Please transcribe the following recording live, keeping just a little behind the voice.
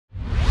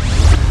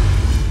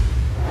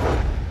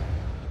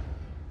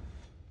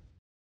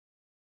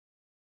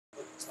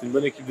c'était une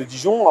bonne équipe de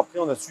Dijon. Après,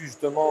 on a su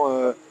justement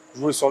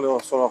jouer sur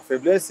leurs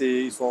faiblesses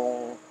et ils sont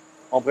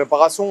en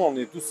préparation. On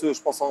est tous,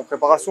 je pense, en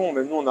préparation.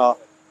 Même nous, on a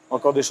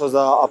encore des choses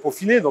à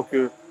peaufiner. Donc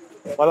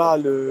voilà,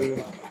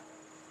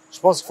 je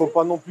pense qu'il ne faut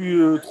pas non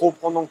plus trop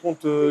prendre en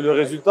compte le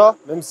résultat,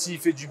 même s'il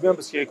fait du bien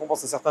parce qu'il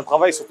récompense un certain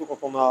travail, surtout quand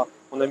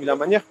on a mis la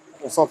manière.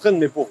 On s'entraîne,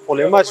 mais pour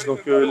les matchs.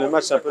 Donc les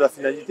matchs, c'est un peu la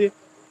finalité.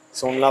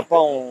 Si on ne l'a pas,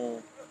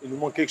 il nous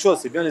manque quelque chose.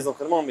 C'est bien les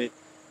entraînements, mais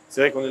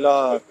c'est vrai qu'on est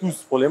là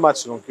tous pour les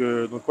matchs. Donc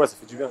ouais, ça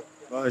fait du bien.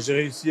 J'ai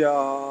réussi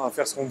à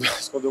faire ce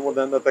qu'on demande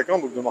à un attaquant,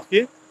 donc de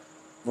marquer.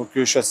 Donc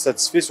je suis assez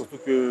satisfait, surtout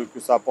que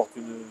ça apporte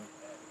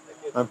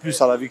un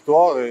plus à la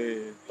victoire.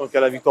 Et tant qu'il y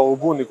a la victoire au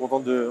bout, on est content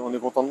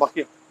de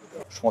marquer.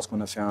 Je pense qu'on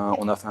a fait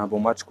un bon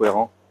match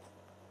cohérent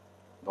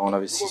dans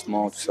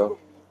l'investissement, tout ça.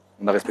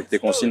 On a respecté les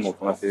consignes, donc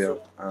on a fait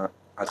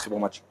un très bon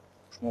match.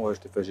 Franchement, ouais,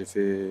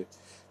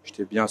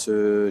 j'étais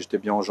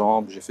bien en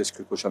jambes, j'ai fait ce que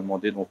le coach a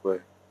demandé, donc ouais,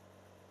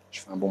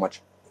 j'ai fait un bon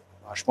match.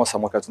 Je pense que ça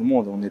manque à tout le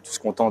monde. On est tous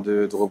contents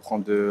de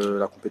reprendre de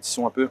la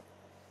compétition un peu.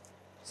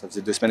 Ça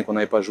faisait 2 semaines qu'on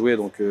n'avait pas joué,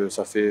 donc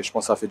je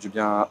pense que ça fait du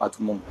bien à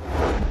tout le monde.